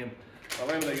wonderful name.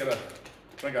 Allow me to get a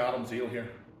drink of Adam's ale here.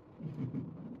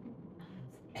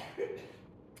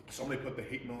 Somebody put the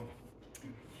heating on.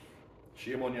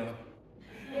 Shame on you.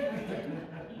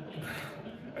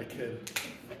 I kid.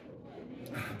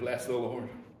 Bless the Lord.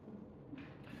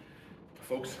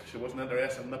 Folks, she wasn't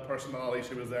interested in the personality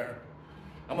she was there.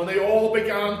 And when they all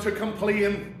began to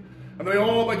complain, and they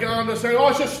all began to say,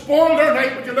 oh, she spoiled her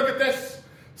night, would you look at this?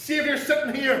 Saviour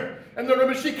sitting here in the room,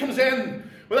 and she comes in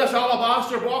with this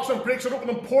alabaster box and breaks it open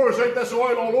and pours out this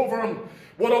oil all over him.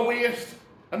 What a waste.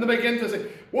 And they begin to say,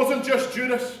 wasn't just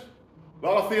Judas. A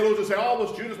lot of theologians say, oh, it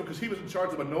was Judas because he was in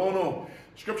charge of it. No.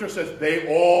 Scripture says they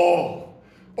all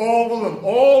of them,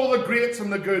 all the greats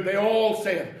and the good, they all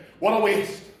said, what a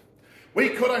waste. We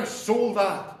could have sold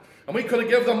that, and we could have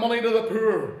given the money to the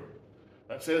poor.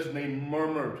 That says, and they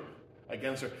murmured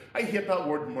against her. I hate that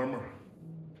word, murmur.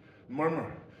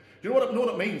 Murmur. Do you know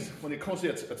what it means when you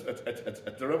consider it's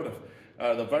derivative?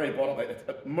 The very bottom,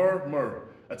 it's murmur.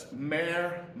 It's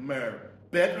mer,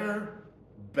 better.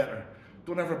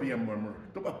 Don't ever be a murmurer.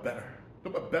 Don't be better.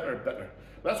 Don't be better.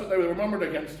 That's what they were murmured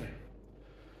against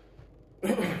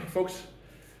her. Folks,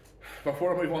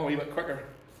 before I move on a wee bit quicker,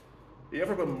 have you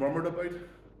ever been murmured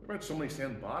about somebody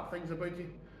saying bad things about you?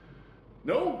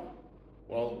 No?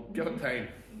 Well, give it time.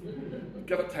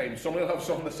 Give it time. Somebody will have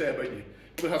something to say about you.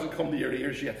 It hasn't come to your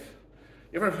ears yet.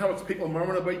 You ever have people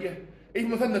murmuring about you?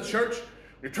 Even within the church,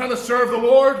 you're trying to serve the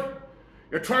Lord.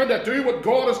 You're trying to do what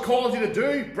God has called you to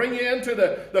do. Bring you into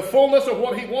the fullness of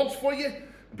what he wants for you.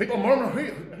 And people murmur,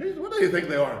 what do you think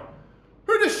they are?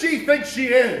 Who does she think she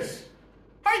is?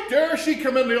 How dare she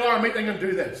come into our meeting and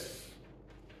do this?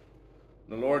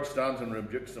 The Lord stands and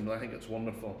rebukes them, and I think it's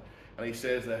wonderful. And he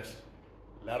says this,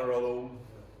 let her alone.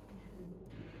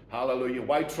 Hallelujah.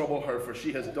 Why trouble her? For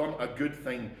she has done a good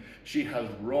thing. She has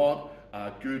wrought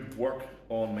a good work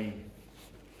on me.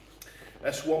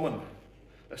 This woman,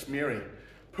 this Mary,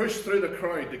 pushed through the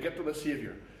crowd to get to the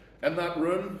Saviour. In that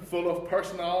room full of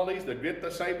personalities, the great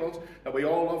disciples that we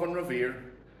all love and revere.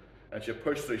 And she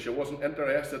pushed through. She wasn't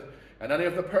interested in any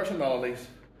of the personalities.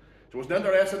 She wasn't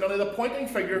interested in any of the pointing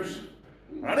fingers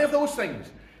or any of those things.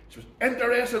 She was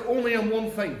interested only in one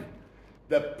thing.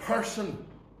 The person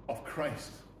of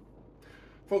Christ.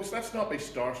 Folks, let's not be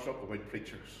starstruck about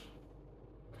preachers.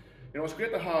 You know, it's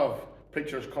great to have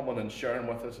preachers coming and sharing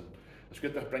with us. And it's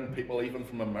great to bring people even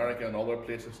from America and other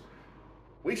places.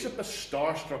 We should be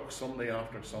starstruck Sunday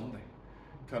after Sunday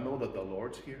to know that the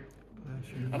Lord's here.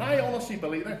 And I honestly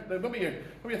believe that. Maybe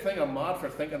you think I'm mad for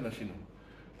thinking this, you know.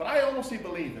 But I honestly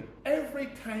believe that every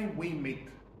time we meet,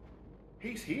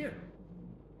 he's here.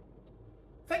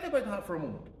 Think about that for a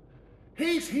moment.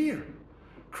 He's here.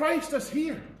 Christ is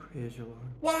here. Praise you, Lord.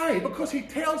 Why? Because he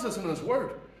tells us in his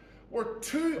word, where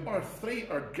 2 or 3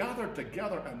 are gathered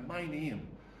together in my name,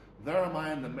 there am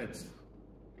I in the midst.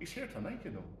 He's here tonight,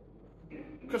 you know.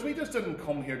 Because we just didn't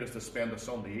come here just to spend a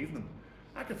Sunday evening.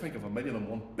 I could think of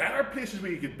 1,000,001 better places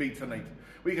where you could be tonight.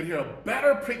 Where you could hear a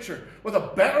better preacher with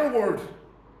a better word.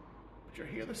 But you're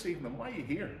here this evening. Why are you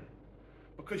here?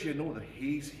 Because you know that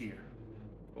he's here.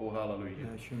 Oh, hallelujah.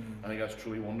 I think that's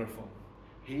truly wonderful.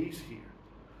 He's here.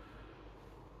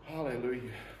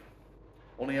 Hallelujah.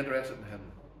 Only interested in him.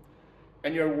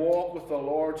 In your walk with the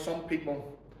Lord, some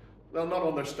people, they'll not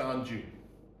understand you.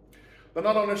 They'll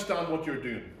not understand what you're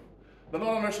doing. They'll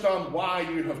not understand why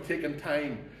you have taken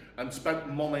time and spent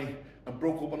money and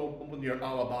broke open your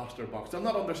alabaster box. They'll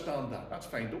not understand that. That's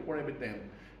fine. Don't worry about them.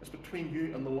 It's between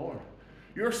you and the Lord.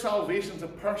 Your salvation is a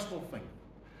personal thing.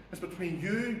 It's between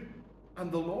you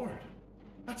and the Lord.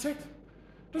 That's it.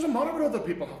 It doesn't matter what other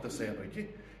people have to say about you.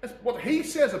 It's what He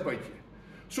says about you.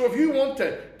 So if you want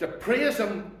to praise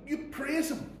Him, you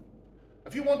praise Him.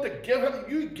 If you want to give Him,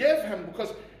 you give Him,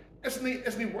 because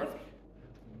isn't He worthy?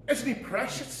 Isn't He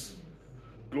precious?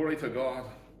 Glory to God.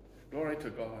 Glory to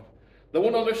God. They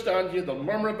won't understand you. They'll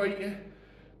murmur about you.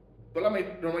 But let me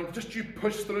remind you, just you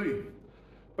push through.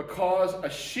 Because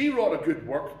as she wrought a good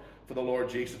work for the Lord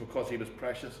Jesus, because He was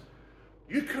precious,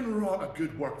 you can wrought a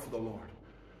good work for the Lord,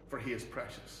 for He is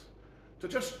precious. To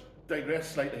just digress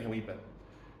slightly a wee bit.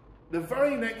 The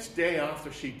very next day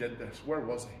after she did this, where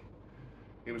was He?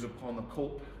 He was upon the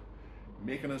colt,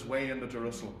 making His way into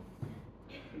Jerusalem.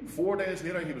 4 days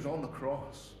later, He was on the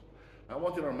cross. I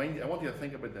want you to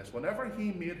think about this. Whenever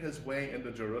He made His way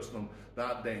into Jerusalem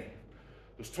that day,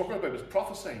 it was talking about, it was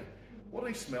prophesying. What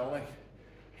did He smell like?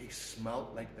 He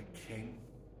smelled like the King.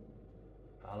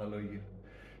 Hallelujah.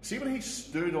 See, when He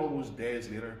stood all those days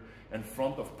later in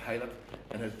front of Pilate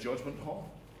in his judgment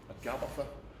hall at Gabbatha,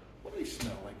 what did He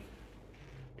smell like?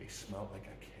 He smelled like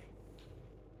a king.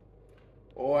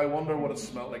 Oh, I wonder what it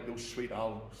smelled like, those sweet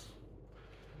aloes.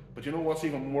 But you know what's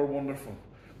even more wonderful?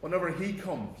 Whenever He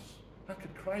comes, I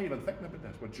could cry even thinking about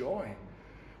this with joy.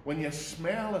 When you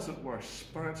smell, as it were,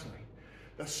 spiritually,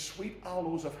 the sweet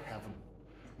aloes of heaven,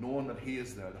 knowing that He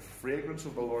is there, the fragrance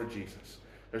of the Lord Jesus.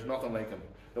 There's nothing like Him.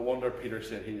 No wonder Peter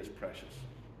said He is precious.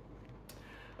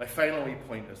 My final wee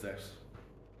point is this.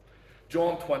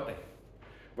 John 20,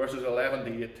 verses 11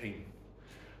 to 18.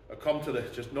 I come to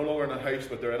this, just no longer in a house,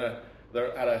 but they're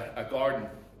at a garden.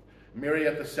 Mary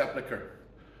at the sepulchre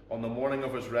on the morning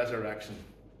of His resurrection.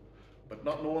 But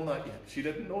not knowing that yet. She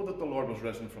didn't know that the Lord was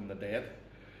risen from the dead.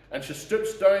 And she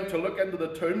stoops down to look into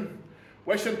the tomb,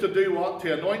 wishing to do what?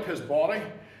 To anoint His body.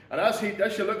 And as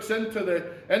she looks into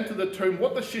the tomb,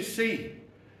 what does she see?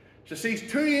 She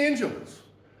sees two angels,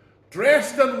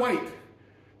 dressed in white,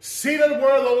 seated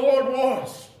where the Lord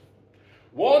was.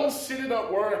 One seated at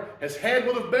where His head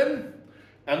would have been,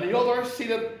 and the other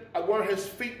seated at where His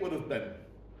feet would have been.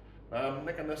 I'm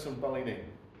making this in Ballyname.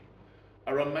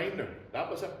 A reminder,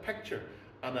 that was a picture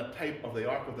and a type of the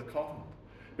Ark of the Covenant.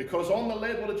 Because on the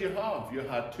lid, what did you have? You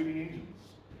had two angels,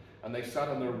 and they sat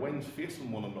on their wings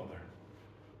facing one another.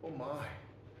 Oh my.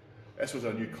 This was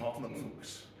a new covenant,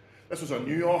 folks. This was a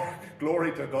new ark.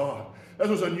 Glory to God. This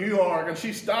was a new ark, and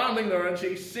she's standing there and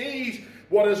she sees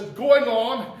what is going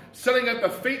on, sitting at the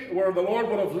feet where the Lord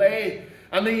would have lay.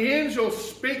 And the angels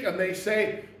speak and they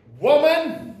say,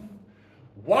 "Woman,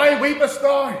 why weepest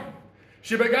thou?"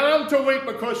 She began to weep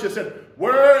because she said,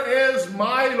 "Where is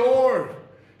my Lord?"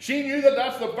 She knew that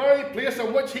that's the very place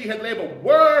in which He had labelled.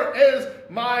 Where is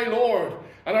my Lord?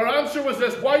 And her answer was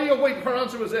this. Why do you weep? Her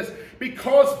answer was this.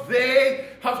 Because they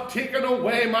have taken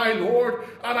away my Lord,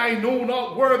 and I know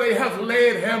not where they have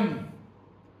laid Him.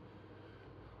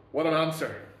 What an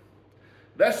answer.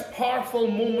 This powerful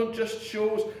moment just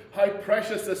shows how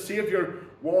precious the Saviour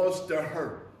was to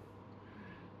her.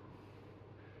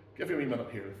 Give me a wee minute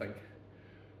here to think.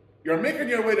 You're making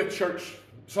your way to church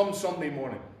some Sunday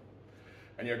morning,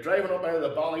 and you're driving up either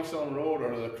the Ballyson Road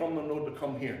or the Crumlin Road to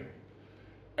come here.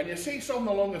 And you see something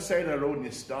along the side of the road and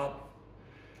you stop.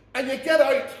 And you get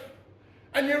out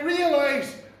and you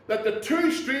realise that the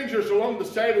two strangers along the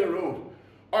side of the road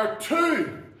are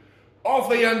two of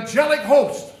the angelic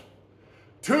host.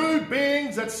 Two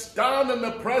beings that stand in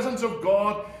the presence of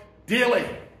God daily.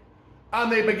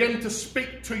 And they begin to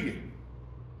speak to you.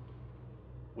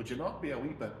 Would you not be a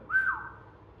wee bit?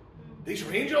 These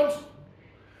are angels?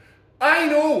 I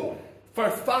know for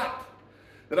a fact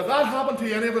that if that happened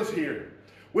to any of us here,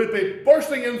 we'd be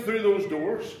bursting in through those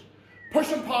doors,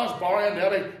 pushing past Barry and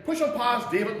Eddie, pushing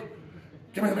past David.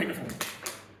 Give me the microphone.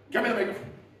 Give me the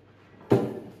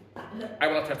microphone. I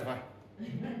will not testify.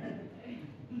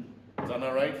 Is that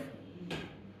not right?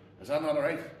 Is that not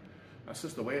right? That's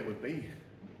just the way it would be.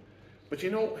 But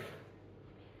you know,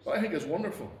 what I think is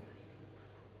wonderful,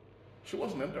 she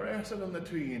wasn't interested in the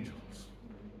two angels.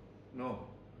 No,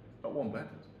 not one bit.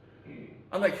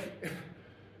 And like,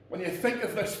 when you think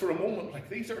of this for a moment, like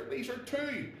these are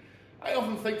two. I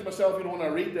often think to myself, you know, when I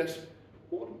read this,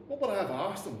 what would I have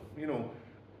asked them? You know,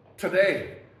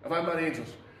 today, if I met angels,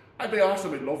 I'd be asked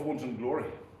about loved ones in glory.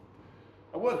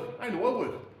 I would. I know I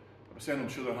would. I'd be saying, I'm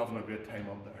sure they're having a great time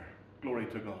up there. Glory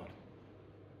to God.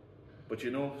 But you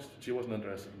know, she wasn't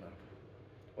interested in that.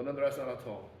 Wasn't interested in that at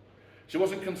all. She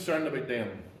wasn't concerned about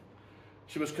them.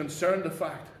 She was concerned the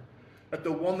fact that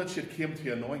the one that she came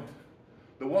to anoint,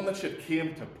 the one that she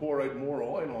came to pour out more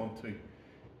oil onto,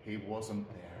 he wasn't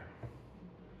there.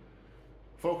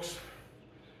 Folks,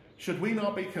 should we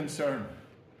not be concerned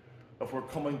if we're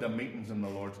coming to meetings and the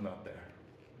Lord's not there?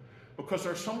 Because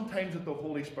there's some times that the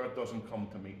Holy Spirit doesn't come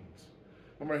to meetings.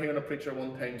 I remember hearing a preacher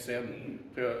one time saying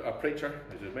to a preacher,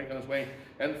 as he was making his way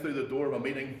in through the door of a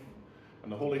meeting,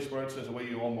 and the Holy Spirit says, away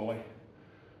you on my way.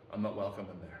 I'm not welcome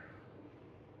in there.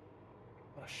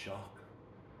 What a shock.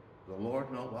 The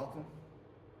Lord not welcome?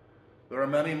 There are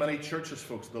many, many churches,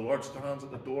 folks. The Lord stands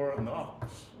at the door and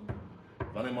knocks.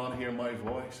 If any man hear my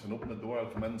voice and open the door, I'll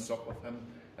come in and sup with him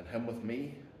and him with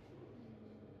me.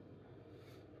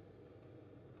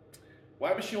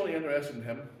 Why was she only interested in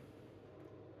him?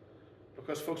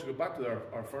 Because, folks, we go back to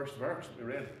our first verse that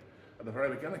we read at the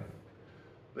very beginning.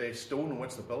 The stone on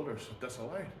which the builders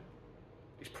disallowed.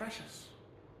 He's precious.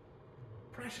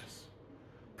 Precious.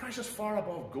 Precious far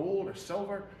above gold or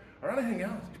silver or anything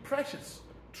else. He's precious.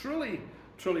 Truly,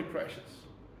 truly precious.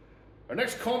 Our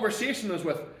next conversation is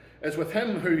with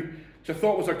him who she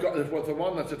thought was the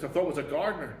one that she thought was a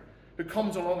gardener, who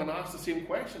comes along and asks the same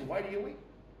question, why do you weep?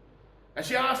 And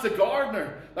she asked the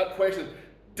gardener that question,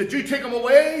 did you take him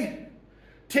away?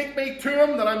 Take me to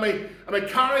him that I may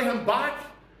carry him back?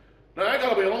 Now I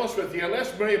gotta be honest with you,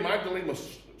 unless Mary Magdalene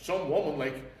was some woman,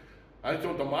 like, I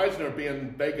don't imagine her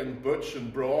being big and butch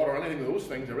and broad or anything of those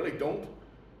things, I really don't.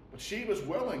 But she was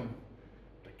willing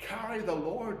to carry the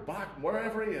Lord back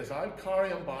wherever he is. I'll carry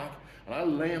him back and I'll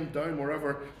lay him down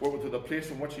to the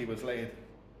place in which he was laid.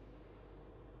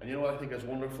 And you know what I think is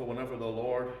wonderful? Whenever the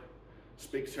Lord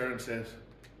speaks to her and says,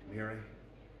 Mary,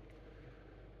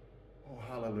 oh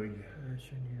hallelujah.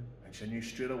 And she knew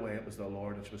straight away it was the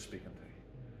Lord that she was speaking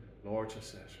to. Lord, she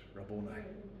says, Rabboni.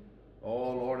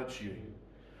 Oh Lord, it's you.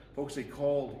 Folks, he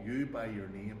called you by your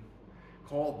name.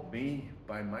 Called me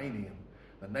by my name.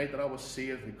 The night that I was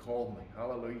saved, he called me.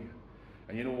 Hallelujah.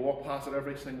 And you know, we walk past it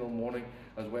every single morning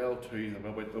as well too.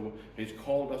 He's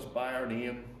called us by our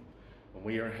name and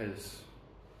we are his.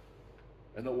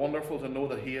 Isn't it wonderful to know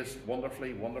that he is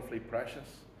wonderfully, wonderfully precious?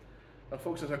 And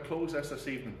folks, as I close this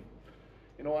evening,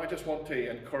 you know, I just want to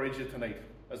encourage you tonight,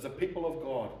 as the people of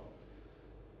God,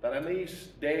 that in these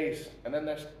days and in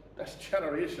this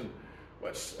generation,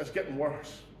 which is getting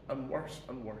worse and worse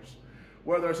and worse,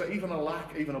 where there's even a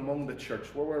lack even among the church,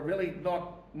 where we're really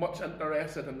not much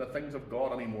interested in the things of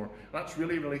God anymore. That's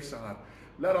really, really sad.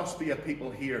 Let us be a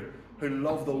people here who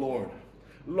love the Lord,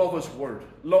 love his word,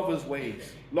 love his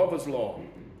ways, love his law.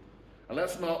 And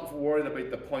let's not worry about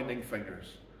the pointing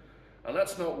fingers. And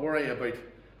let's not worry about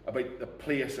the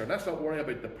place, or let's not worry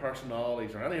about the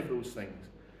personalities or any of those things.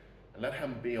 And let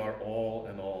him be our all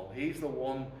in all. He's the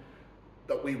one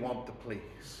that we want to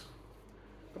please.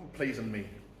 Come pleasing me.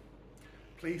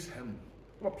 Please him.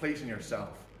 Come on, pleasing yourself.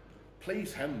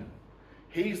 Please him.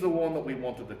 He's the one that we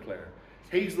want to declare.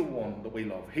 He's the one that we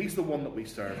love. He's the one that we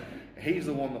serve. He's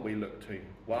the one that we look to.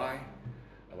 Why?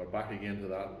 And we're back again to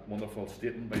that wonderful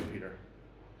statement by Peter.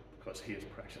 Because he is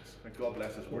precious. And God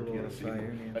bless his word to you this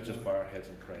evening. Let's just bow our heads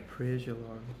and pray. Praise you,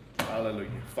 Lord. Hallelujah.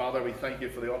 Father, we thank you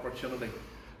for the opportunity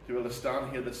to be able to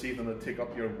stand here this evening and take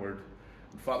up your word.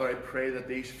 And Father, I pray that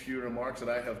these few remarks that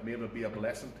I have made will be a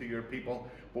blessing to your people,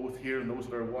 both here and those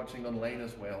that are watching online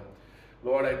as well.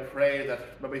 Lord, I pray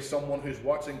that maybe someone who's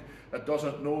watching that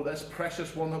doesn't know this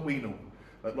precious one that we know,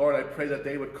 that Lord, I pray that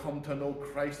they would come to know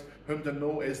Christ, whom to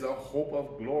know is the hope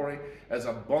of glory, is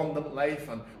abundant life,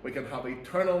 and we can have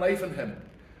eternal life in him.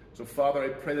 So Father, I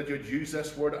pray that you'd use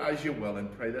this word as you will,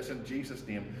 and pray this in Jesus'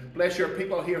 name. Bless your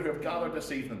people here who have gathered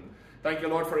this evening. Thank you,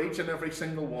 Lord, for each and every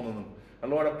single one of them. And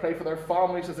Lord, I pray for their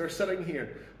families as they're sitting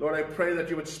here. Lord, I pray that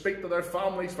you would speak to their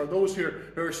families. For those who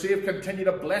are saved, continue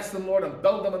to bless them, Lord, and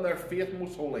build them in their faith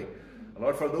most holy. And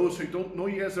Lord, for those who don't know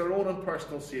you as their own and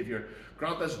personal Saviour,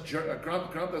 grant us,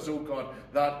 oh God,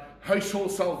 that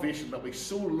household salvation that we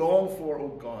so long for,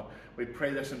 oh God. We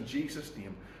pray this in Jesus'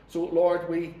 name. So, Lord,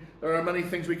 there are many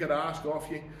things we could ask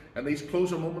of you in these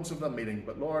closer moments of the meeting.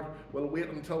 But, Lord, we'll wait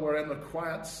until we're in a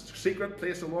quiet, secret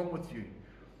place along with you.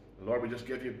 Lord, we just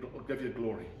give you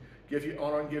glory, give you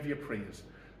honor, and give you praise.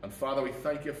 And Father, we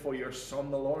thank you for your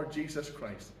Son, the Lord Jesus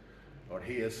Christ. Lord,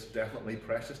 he is definitely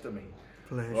precious to me.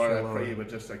 Lord, I pray you would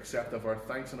just accept of our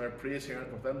thanks and our praise here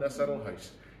within this little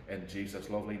house. In Jesus'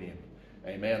 lovely name.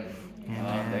 Amen.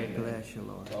 Amen. Bless you,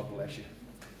 Lord. God bless you.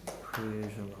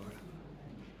 Praise you, Lord.